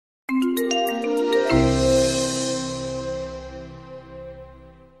For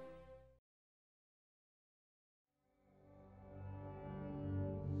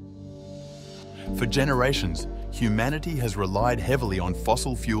generations, humanity has relied heavily on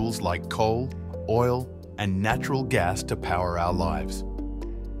fossil fuels like coal, oil, and natural gas to power our lives.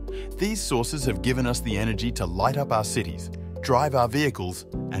 These sources have given us the energy to light up our cities, drive our vehicles,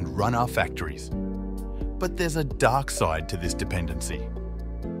 and run our factories. But there's a dark side to this dependency.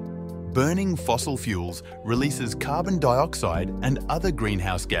 Burning fossil fuels releases carbon dioxide and other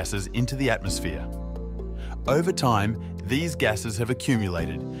greenhouse gases into the atmosphere. Over time, these gases have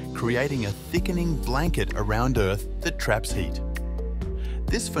accumulated, creating a thickening blanket around Earth that traps heat.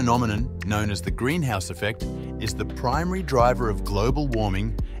 This phenomenon, known as the greenhouse effect, is the primary driver of global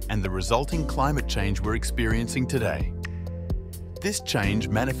warming and the resulting climate change we're experiencing today. This change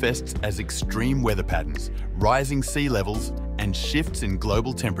manifests as extreme weather patterns, rising sea levels, and shifts in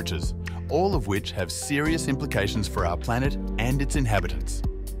global temperatures, all of which have serious implications for our planet and its inhabitants.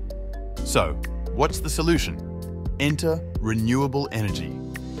 So, what's the solution? Enter renewable energy,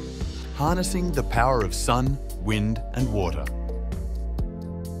 harnessing the power of sun, wind, and water.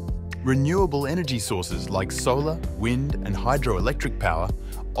 Renewable energy sources like solar, wind, and hydroelectric power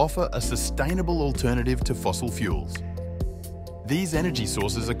offer a sustainable alternative to fossil fuels. These energy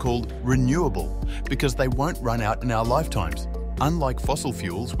sources are called renewable because they won't run out in our lifetimes, unlike fossil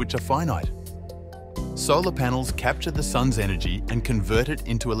fuels which are finite. Solar panels capture the sun's energy and convert it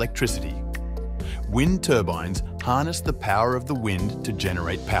into electricity. Wind turbines harness the power of the wind to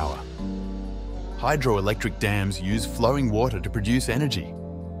generate power. Hydroelectric dams use flowing water to produce energy.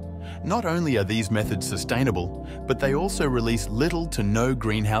 Not only are these methods sustainable, but they also release little to no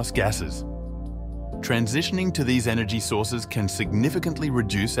greenhouse gases. Transitioning to these energy sources can significantly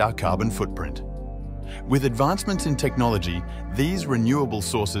reduce our carbon footprint. With advancements in technology, these renewable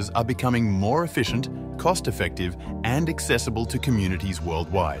sources are becoming more efficient, cost-effective, and accessible to communities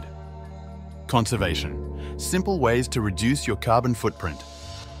worldwide. Conservation. Simple ways to reduce your carbon footprint.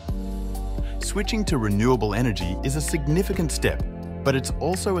 Switching to renewable energy is a significant step, but it's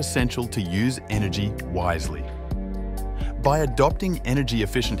also essential to use energy wisely. By adopting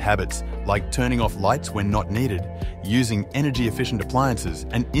energy-efficient habits like turning off lights when not needed, using energy-efficient appliances,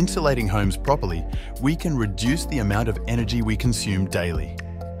 and insulating homes properly, we can reduce the amount of energy we consume daily.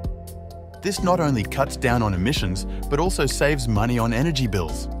 This not only cuts down on emissions, but also saves money on energy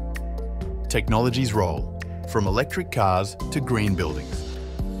bills. Technology's role, from electric cars to green buildings.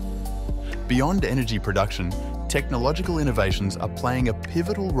 Beyond energy production, technological innovations are playing a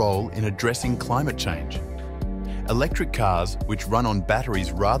pivotal role in addressing climate change. Electric cars, which run on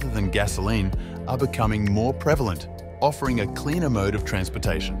batteries rather than gasoline, are becoming more prevalent, offering a cleaner mode of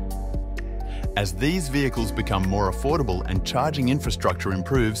transportation. As these vehicles become more affordable and charging infrastructure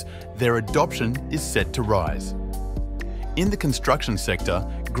improves, their adoption is set to rise. In the construction sector,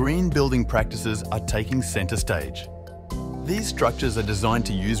 green building practices are taking centre stage. These structures are designed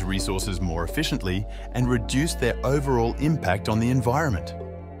to use resources more efficiently and reduce their overall impact on the environment.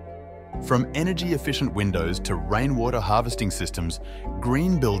 From energy-efficient windows to rainwater harvesting systems,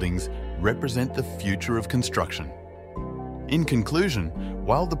 green buildings represent the future of construction. In conclusion,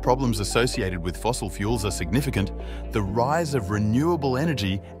 while the problems associated with fossil fuels are significant, the rise of renewable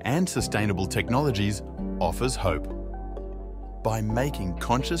energy and sustainable technologies offers hope. By making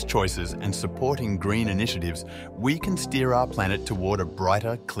conscious choices and supporting green initiatives, we can steer our planet toward a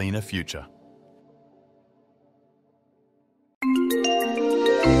brighter, cleaner future.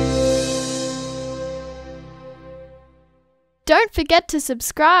 Don't forget to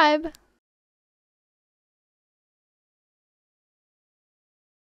subscribe.